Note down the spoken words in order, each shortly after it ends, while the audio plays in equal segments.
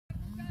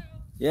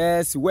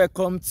Yes,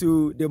 welcome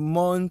to the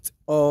month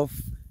of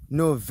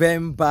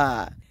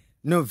November.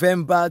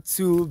 November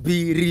to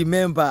be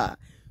remembered.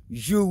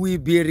 You will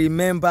be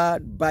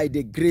remembered by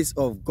the grace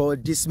of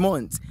God this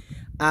month.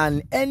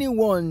 And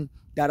anyone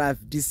that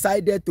have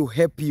decided to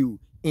help you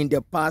in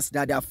the past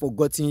that have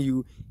forgotten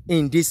you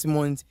in this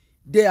month,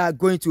 they are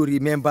going to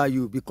remember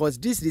you, because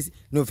this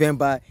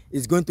November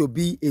is going to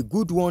be a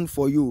good one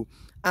for you.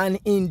 And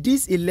in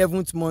this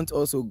 11th month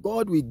also,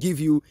 God will give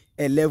you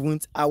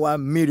 11th hour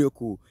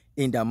miracle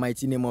in the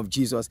mighty name of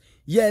Jesus.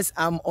 Yes,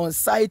 I'm on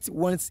site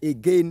once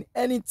again.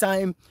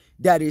 Anytime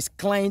there is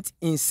client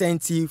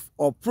incentive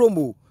or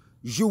promo,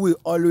 you will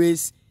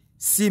always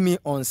see me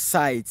on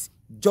site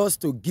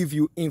just to give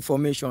you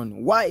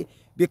information. Why?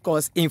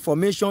 Because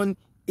information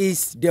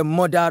is the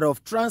mother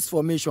of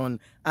transformation.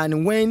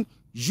 And when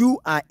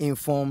you are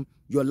informed,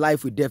 your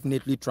life will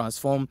definitely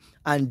transform.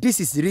 And this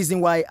is the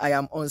reason why I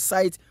am on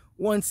site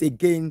once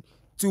again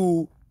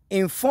to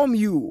inform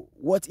you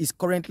what is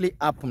currently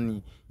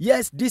happening.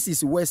 Yes, this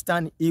is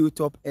Western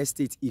Hilltop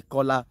Estate,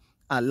 Ikola,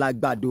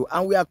 Alagbado,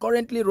 and we are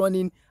currently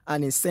running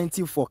an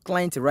incentive for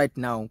clients right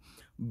now.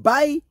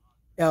 Buy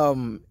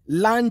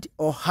land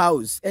or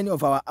house, any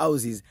of our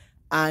houses,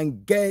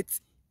 and get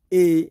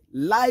a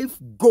live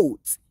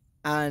goat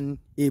and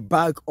a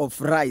bag of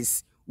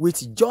rice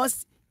with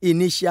just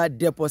initial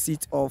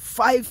deposit of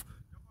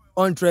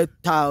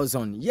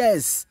 500,000.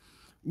 Yes,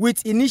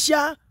 with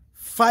initial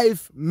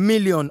 5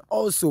 million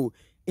also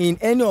in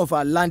any of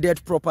our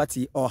landed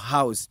property or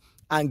house,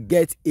 and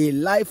get a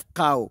live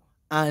cow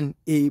and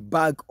a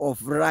bag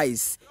of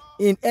rice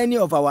in any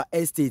of our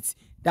estates.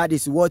 That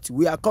is what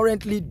we are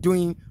currently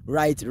doing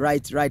right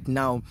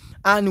now.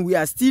 And we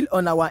are still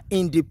on our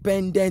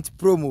independent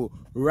promo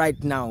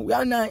right now. We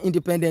are on our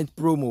independent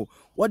promo.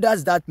 What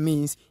does that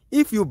mean?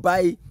 If you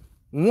buy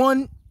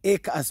 1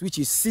 acres, which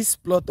is 6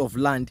 plots of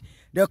land,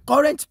 the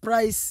current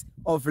price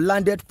of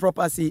landed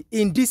property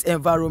in this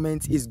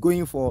environment is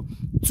going for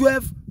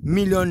 12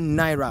 million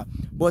naira.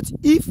 But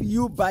if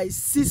you buy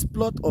 6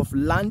 plots of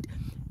land,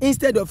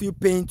 instead of you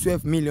paying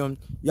 12 million,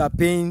 you are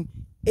paying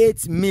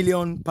 8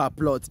 million per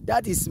plot.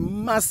 That is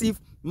massive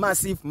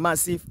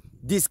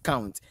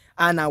discount.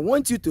 And I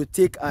want you to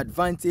take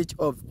advantage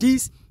of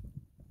this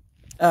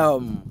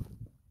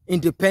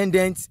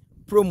independent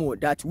promo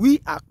that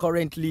we are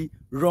currently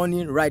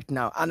running right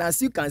now. And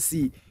as you can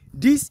see,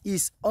 this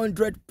is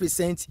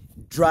 100%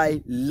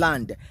 dry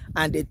land,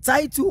 and the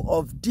title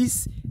of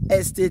this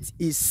estate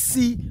is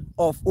C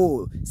of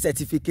O,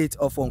 certificate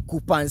of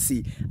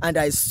occupancy. And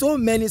there is so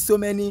many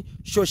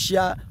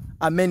social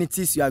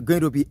amenities you are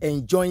going to be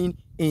enjoying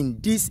in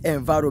this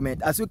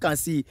environment. As you can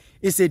see,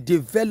 it's a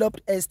developed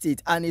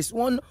estate, and it's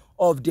one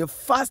of the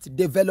fast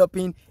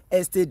developing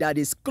estate that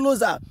is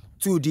closer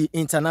to the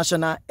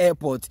international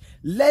airport.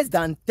 Less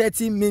than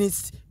 30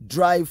 minutes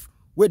drive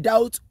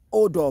without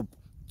hold up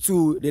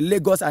to the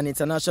Lagos and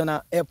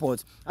International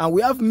Airport. And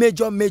we have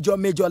major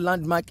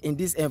landmark in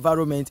this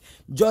environment,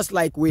 just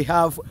like we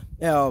have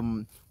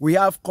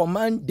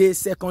Command Day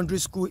Secondary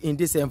School in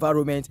this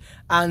environment.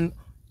 And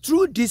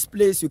through this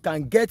place you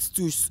can get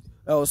to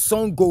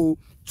Songo.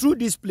 Through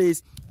this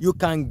place you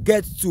can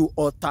get to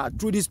Ota.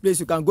 Through this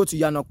place you can go to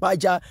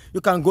Yanokpaja,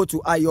 you can go to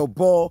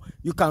Ayobo,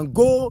 you can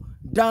go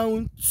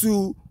down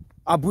to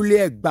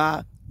Abule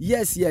Egba.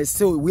 Yes.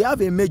 So we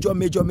have a major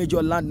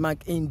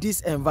landmark in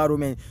this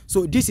environment.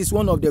 So this is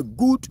one of the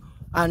good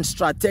and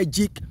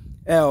strategic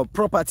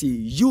property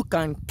you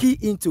can key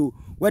into,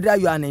 whether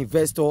you are an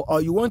investor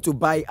or you want to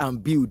buy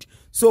and build.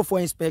 So for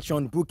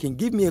inspection booking,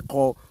 give me a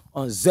call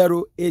on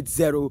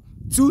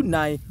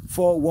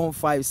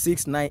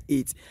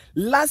 08029415698.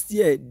 Last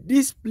year,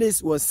 this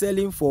place was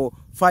selling for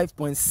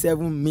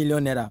 5.7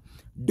 million naira.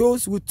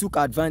 Those who took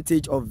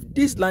advantage of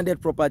this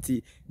landed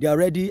property, they are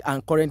already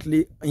and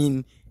currently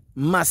in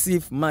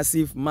massive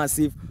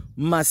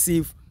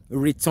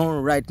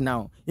return right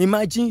now.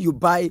 Imagine you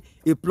buy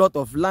a plot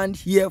of land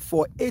here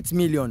for 8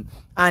 million,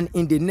 and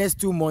in the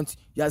next 2 months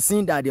you are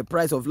seeing that the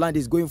price of land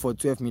is going for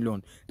 12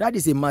 million. That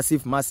is a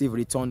massive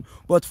return.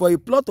 But for a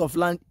plot of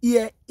land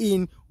here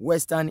in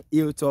Western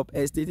Hilltop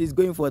Estate, is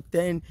going for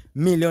 10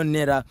 million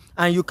naira,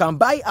 and you can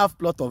buy half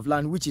plot of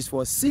land which is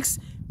for 6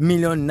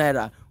 million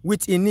naira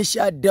with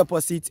initial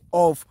deposit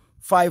of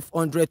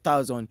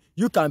 500,000.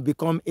 You can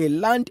become a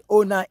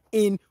landowner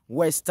in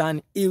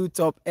Western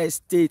Hilltop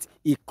Estate,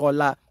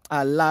 Ikola,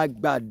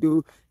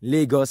 Alagbado,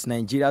 Lagos,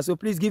 Nigeria. So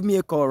please give me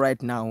a call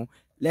right now.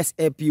 Let's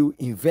help you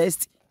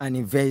invest and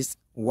invest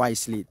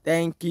wisely.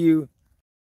 Thank you.